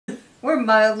We're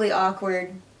mildly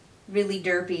awkward, really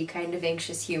derpy, kind of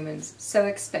anxious humans, so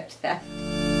expect that.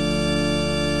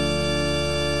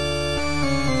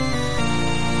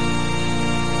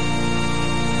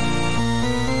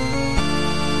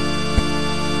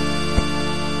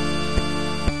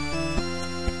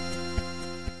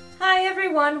 Hi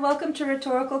everyone, welcome to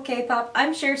Rhetorical K-Pop.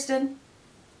 I'm Sherston.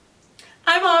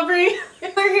 I'm Aubrey.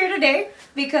 We're here today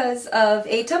because of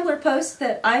a Tumblr post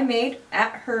that I made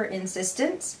at her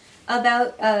insistence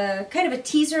about kind of a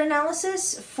teaser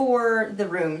analysis for the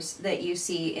rooms that you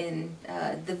see in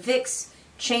the VIXX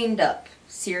Chained Up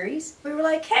series. We were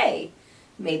like, hey,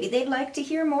 maybe they'd like to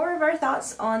hear more of our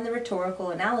thoughts on the rhetorical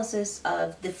analysis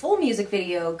of the full music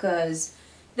video, because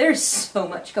there's so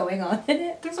much going on in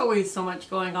it. There's always so much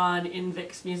going on in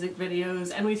VIXX music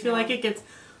videos, and we feel like it gets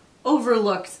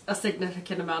overlooked a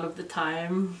significant amount of the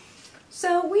time.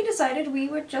 So we decided we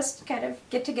would just kind of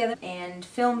get together and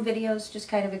film videos just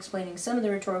kind of explaining some of the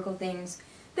rhetorical things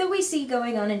that we see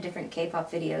going on in different K-pop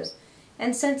videos.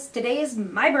 And since today is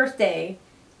my birthday,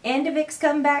 and a VIXX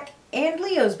comeback, and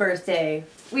Leo's birthday,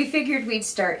 we figured we'd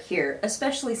start here,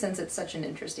 especially since it's such an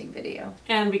interesting video.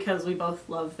 And because we both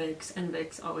love VIXX, and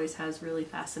VIXX always has really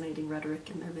fascinating rhetoric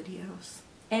in their videos.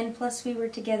 And plus we were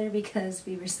together because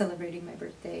we were celebrating my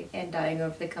birthday and dying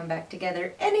over the comeback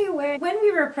together. Anyway, when we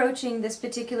were approaching this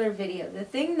particular video, the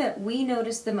thing that we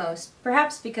noticed the most,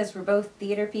 perhaps because we're both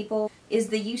theater people, is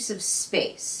the use of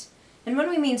space. And when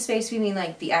we mean space, we mean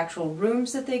like the actual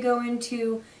rooms that they go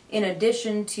into, in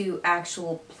addition to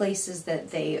actual places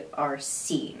that they are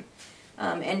seen.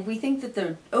 And we think that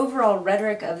the overall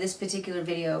rhetoric of this particular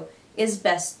video is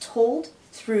best told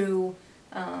through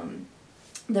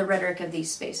the rhetoric of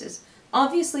these spaces.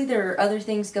 Obviously there are other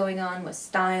things going on with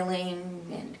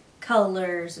styling and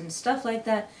colors and stuff like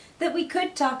that that we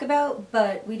could talk about,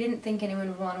 but we didn't think anyone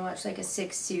would want to watch like a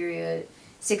six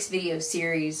video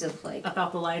series of like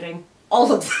about the lighting.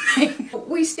 All of the things.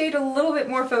 We stayed a little bit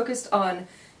more focused on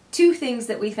two things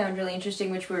that we found really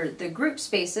interesting, which were the group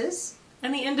spaces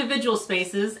and the individual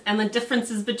spaces and the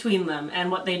differences between them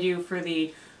and what they do for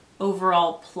the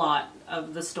overall plot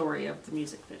of the story of the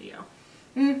music video.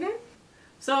 Mm-hmm.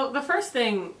 So the first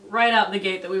thing right out the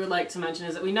gate that we would like to mention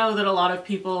is that we know that a lot of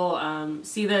people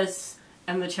see this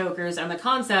and the chokers and the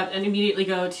concept and immediately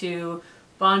go to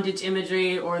bondage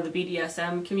imagery or the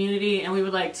BDSM community, and we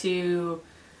would like to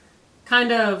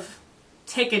kind of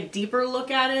take a deeper look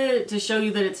at it to show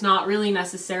you that it's not really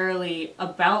necessarily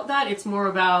about that. It's more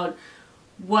about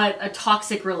what a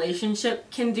toxic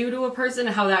relationship can do to a person,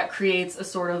 how that creates a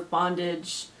sort of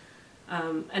bondage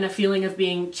and a feeling of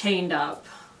being chained up.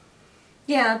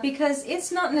 Yeah, because it's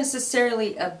not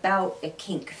necessarily about a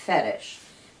kink fetish,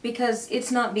 because it's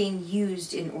not being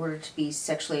used in order to be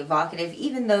sexually evocative,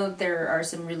 even though there are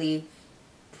some really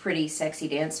pretty sexy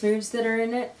dance moves that are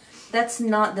in it. That's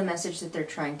not the message that they're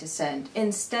trying to send.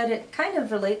 Instead, it kind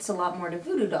of relates a lot more to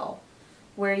Voodoo Doll,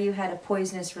 where you had a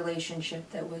poisonous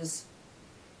relationship that was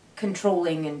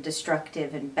controlling and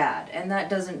destructive and bad, and that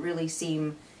doesn't really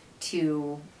seem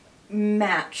to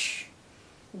match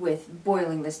with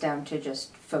boiling this down to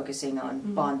just focusing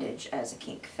on bondage as a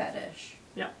kink fetish.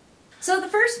 Yeah. So the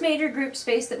first major group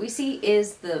space that we see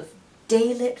is the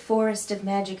daylit forest of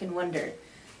magic and wonder,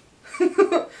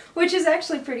 which is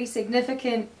actually pretty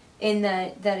significant in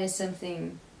that that is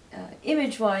something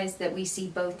image-wise that we see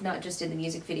both not just in the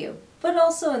music video, but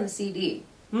also in the CD.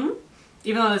 Hmm?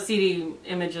 Even though the CD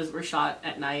images were shot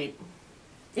at night.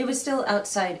 It was still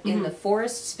outside in the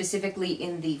forest, specifically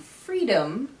in the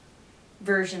Freedom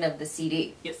version of the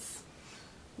CD. Yes.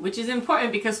 Which is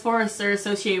important because forests are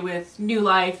associated with new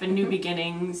life and new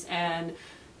beginnings, and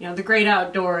you know, the great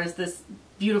outdoors, this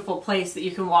beautiful place that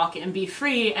you can walk and be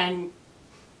free and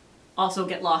also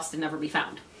get lost and never be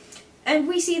found. And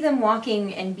we see them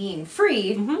walking and being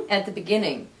free at the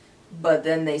beginning, but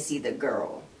then they see the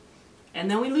girl. And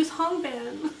then we lose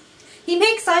Hongban. He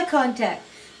makes eye contact,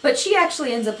 but she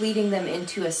actually ends up leading them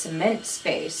into a cement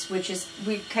space, which is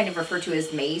we kind of refer to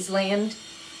as maze land,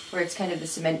 where it's kind of the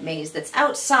cement maze that's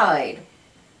outside,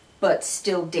 but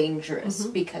still dangerous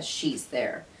because she's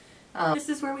there. This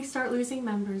is where we start losing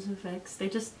members of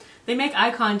VIXX. They make eye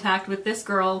contact with this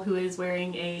girl who is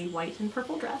wearing a white and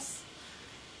purple dress,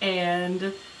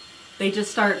 and they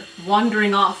just start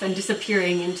wandering off and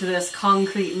disappearing into this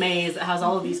concrete maze that has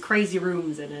all of these crazy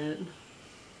rooms in it.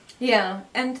 Yeah,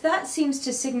 and that seems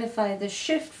to signify the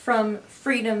shift from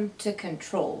freedom to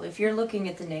control. If you're looking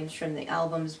at the names from the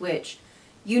albums, which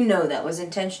you know that was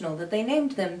intentional, that they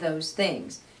named them those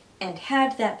things, and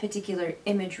had that particular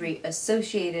imagery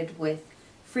associated with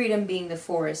freedom being the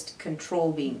forest,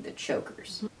 control being the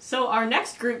chokers. So our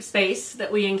next group space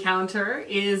that we encounter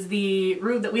is the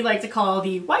room that we like to call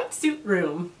the white suit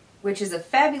room. Which is a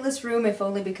fabulous room, if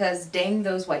only because dang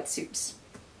those white suits.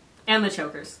 And the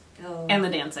chokers. Oh. And the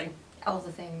dancing. All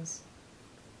the things.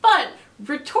 But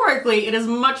rhetorically, it is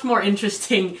much more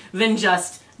interesting than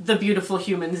just the beautiful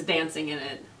humans dancing in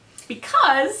it.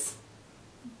 Because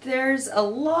there's a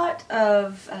lot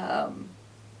of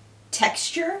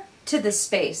texture to the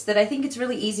space that I think it's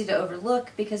really easy to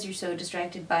overlook because you're so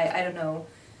distracted by, I don't know,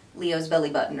 Leo's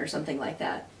belly button or something like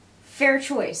that. Fair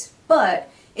choice. But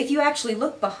if you actually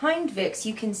look behind VIXX,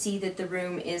 you can see that the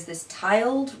room is this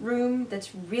tiled room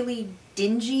that's really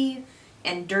dingy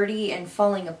and dirty and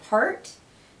falling apart,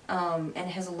 and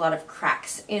has a lot of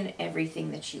cracks in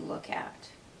everything that you look at.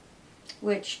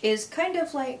 Which is kind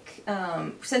of like,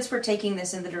 since we're taking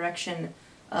this in the direction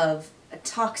of a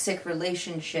toxic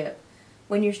relationship,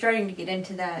 when you're starting to get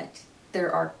into that,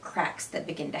 there are cracks that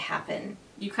begin to happen.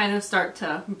 You kind of start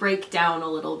to break down a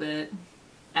little bit,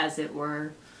 as it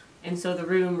were. And so the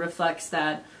room reflects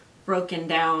that broken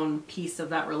down piece of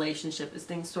that relationship as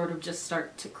things sort of just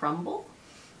start to crumble.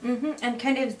 Mm-hmm. And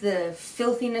kind of the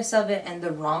filthiness of it and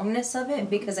the wrongness of it,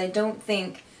 because I don't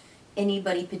think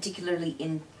anybody particularly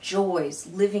enjoys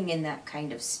living in that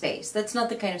kind of space. That's not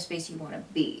the kind of space you want to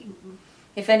be. Mm-hmm.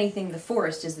 If anything, the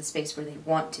forest is the space where they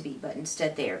want to be, but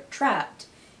instead they are trapped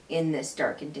in this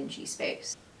dark and dingy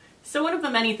space. So one of the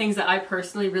many things that I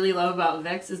personally really love about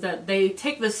VIXX is that they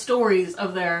take the stories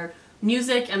of their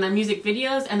music and their music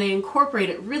videos and they incorporate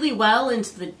it really well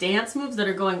into the dance moves that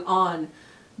are going on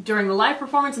during the live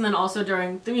performance and then also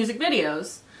during the music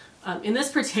videos. In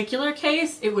this particular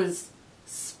case, it was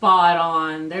spot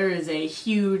on. There is a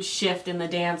huge shift in the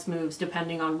dance moves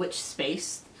depending on which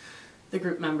space the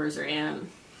group members are in.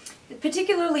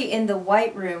 Particularly in the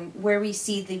white room, where we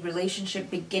see the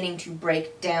relationship beginning to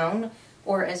break down,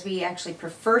 or as we actually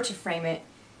prefer to frame it,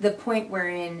 the point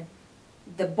wherein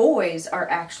the boys are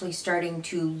actually starting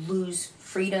to lose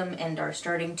freedom and are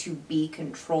starting to be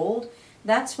controlled.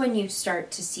 That's when you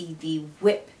start to see the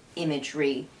whip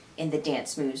imagery in the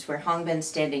dance moves, where Hangbin's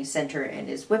standing center and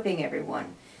is whipping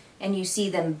everyone. And you see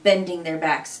them bending their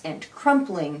backs and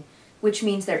crumpling, which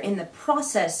means they're in the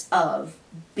process of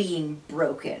being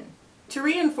broken. To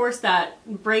reinforce that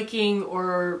breaking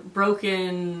or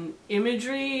broken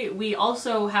imagery, we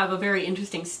also have a very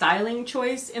interesting styling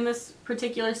choice in this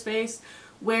particular space,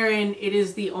 wherein it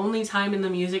is the only time in the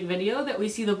music video that we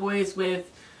see the boys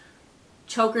with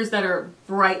chokers that are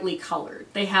brightly colored.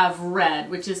 They have red,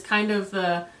 which is kind of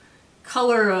the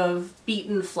color of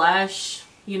beaten flesh,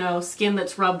 you know, skin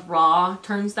that's rubbed raw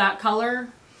turns that color.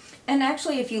 And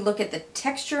actually, if you look at the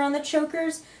texture on the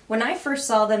chokers, when I first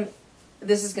saw them,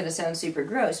 this is going to sound super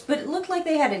gross, but it looked like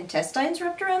they had intestines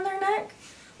wrapped around their neck,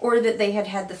 or that they had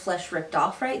had the flesh ripped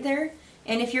off right there.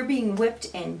 And if you're being whipped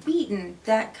and beaten,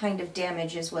 that kind of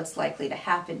damage is what's likely to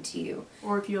happen to you.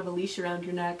 Or if you have a leash around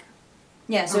your neck.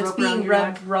 Yeah, so it's being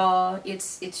rubbed raw,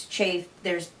 it's chafed,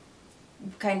 there's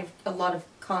kind of a lot of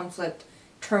conflict,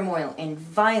 turmoil, and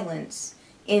violence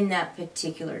in that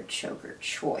particular choker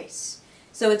choice.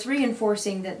 So it's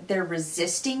reinforcing that they're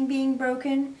resisting being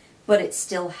broken, but it's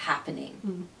still happening.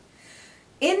 Mm-hmm.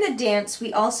 In the dance,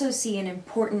 we also see an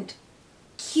important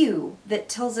cue that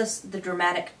tells us the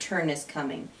dramatic turn is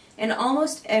coming. In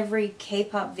almost every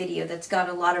K-pop video that's got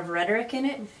a lot of rhetoric in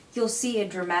it, you'll see a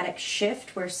dramatic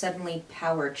shift where suddenly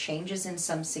power changes in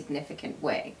some significant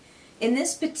way. In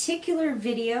this particular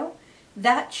video,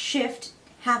 that shift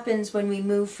happens when we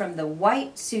move from the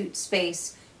white suit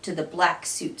space to the black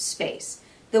suit space.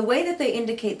 The way that they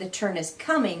indicate the turn is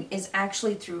coming is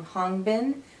actually through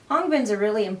Hangbin. Hangbin's a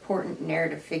really important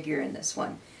narrative figure in this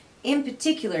one. In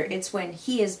particular, it's when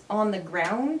he is on the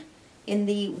ground in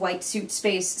the white suit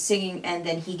space singing and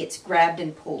then he gets grabbed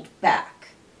and pulled back.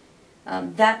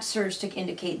 That serves to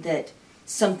indicate that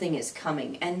something is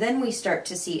coming. And then we start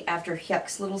to see, after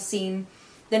Hyuk's little scene,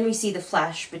 then we see the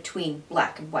flash between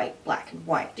black and white, black and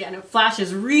white. Yeah, and it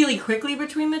flashes really quickly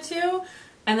between the two.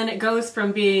 And then it goes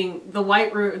from being the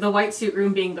white suit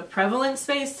room being the prevalent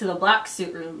space to the black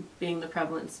suit room being the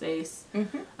prevalent space.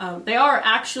 Mm-hmm. They are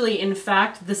actually, in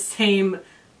fact, the same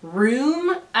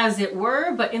room, as it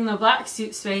were, but in the black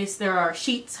suit space there are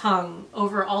sheets hung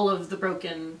over all of the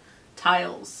broken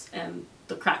tiles and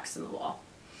the cracks in the wall.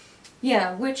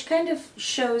 Yeah, which kind of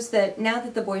shows that now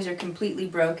that the boys are completely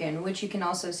broken, which you can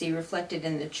also see reflected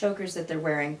in the chokers that they're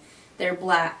wearing, they're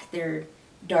black, they're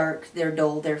dark, they're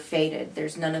dull, they're faded.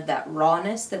 There's none of that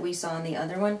rawness that we saw in the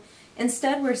other one.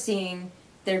 Instead, we're seeing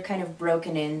they're kind of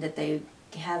broken in, that they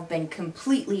have been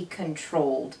completely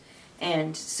controlled.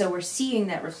 And so we're seeing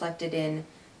that reflected in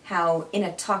how in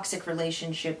a toxic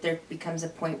relationship there becomes a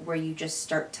point where you just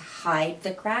start to hide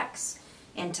the cracks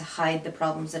and to hide the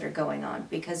problems that are going on.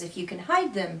 Because if you can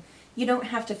hide them, you don't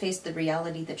have to face the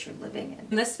reality that you're living in.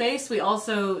 In this space, we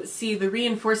also see the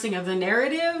reinforcing of the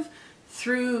narrative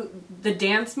through the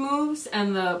dance moves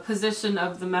and the position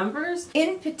of the members.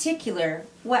 In particular,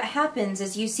 what happens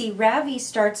is you see Ravi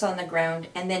starts on the ground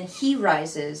and then he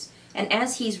rises, and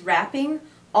as he's rapping,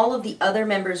 all of the other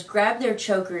members grab their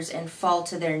chokers and fall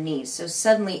to their knees. So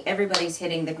suddenly everybody's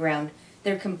hitting the ground.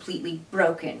 They're completely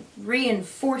broken,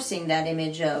 reinforcing that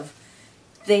image of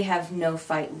they have no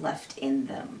fight left in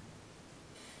them.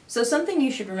 So something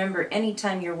you should remember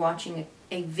anytime you're watching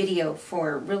a video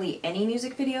for really any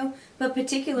music video, but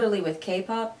particularly with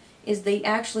K-pop, is they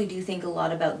actually do think a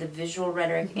lot about the visual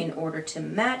rhetoric in order to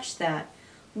match that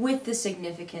with the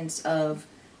significance of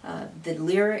the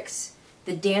lyrics.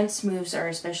 The dance moves are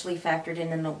especially factored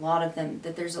in a lot of them,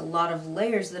 that there's a lot of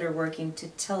layers that are working to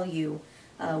tell you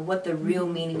what the real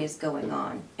meaning is going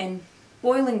on. And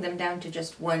boiling them down to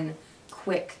just one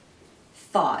quick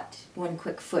thought, one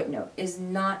quick footnote, is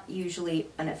not usually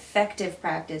an effective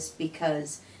practice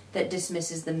because that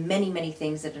dismisses the many, many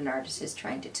things that an artist is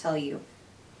trying to tell you.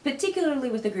 Particularly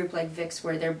with a group like VIXX,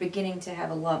 where they're beginning to have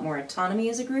a lot more autonomy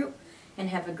as a group and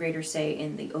have a greater say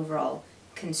in the overall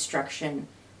construction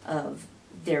of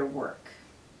their work.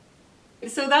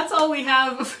 So that's all we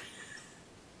have.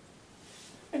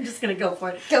 I'm just gonna go for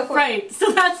it. Go for it. Right,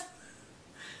 so that's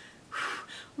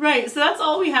right. So that's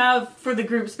all we have for the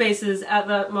group spaces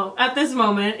at this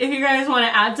moment. If you guys want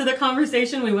to add to the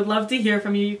conversation, we would love to hear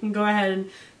from you. You can go ahead and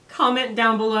comment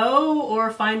down below or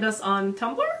find us on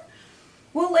Tumblr.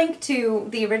 We'll link to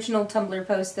the original Tumblr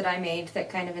post that I made that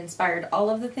kind of inspired all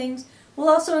of the things. We'll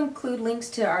also include links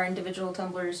to our individual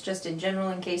Tumblrs just in general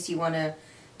in case you want to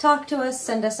talk to us,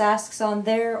 send us asks on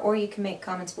there, or you can make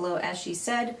comments below as she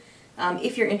said.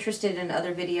 If you're interested in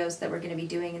other videos that we're going to be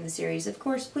doing in the series, of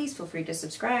course, please feel free to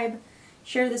subscribe.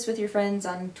 Share this with your friends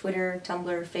on Twitter,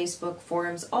 Tumblr, Facebook,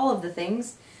 forums, all of the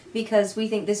things, because we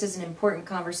think this is an important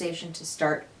conversation to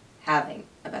start having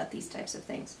about these types of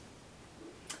things.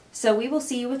 So we will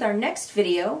see you with our next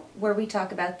video where we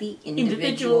talk about the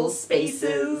individual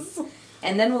spaces.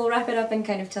 And then we'll wrap it up and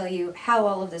kind of tell you how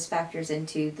all of this factors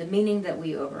into the meaning that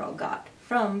we overall got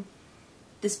from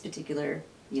this particular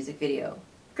music video,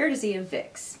 courtesy of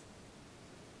VIXX.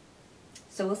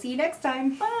 So we'll see you next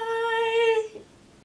time. Bye!